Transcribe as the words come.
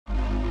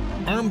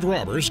Armed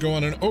robbers go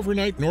on an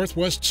overnight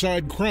Northwest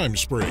Side crime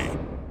spree.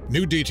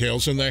 New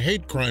details in the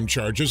hate crime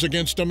charges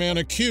against a man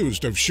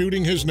accused of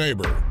shooting his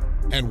neighbor.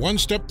 And one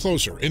step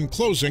closer in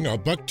closing a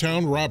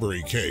Bucktown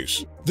robbery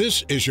case.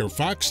 This is your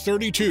Fox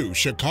 32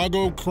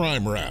 Chicago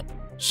Crime Wrap.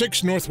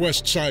 6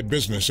 Northwest Side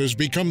businesses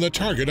become the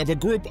target of a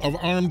group of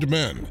armed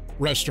men.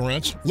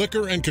 Restaurants,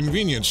 liquor, and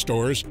convenience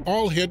stores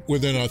all hit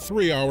within a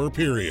 3-hour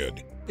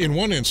period. In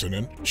one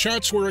incident,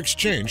 shots were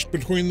exchanged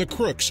between the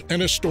crooks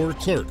and a store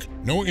clerk.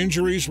 No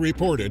injuries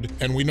reported,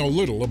 and we know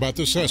little about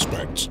the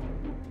suspects.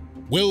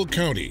 Will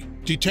County.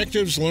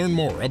 Detectives learn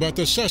more about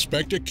the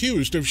suspect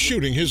accused of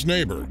shooting his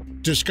neighbor.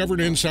 Discovered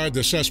inside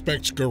the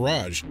suspect's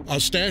garage, a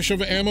stash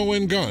of ammo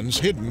and guns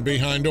hidden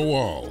behind a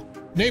wall.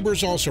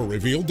 Neighbors also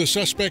revealed the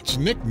suspect's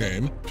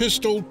nickname,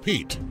 Pistol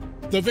Pete.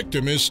 The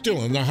victim is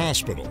still in the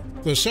hospital.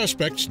 The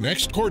suspect's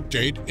next court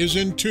date is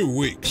in 2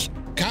 weeks.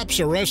 Cops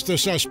arrest the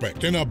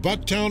suspect in a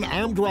Bucktown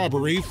armed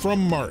robbery from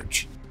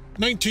March.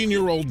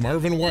 19-year-old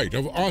Marvin White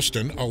of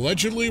Austin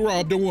allegedly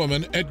robbed a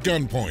woman at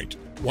gunpoint.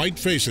 White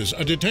faces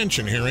a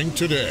detention hearing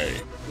today.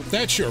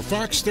 That's your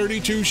Fox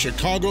 32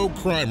 Chicago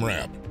Crime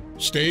Wrap.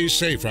 Stay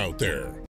safe out there.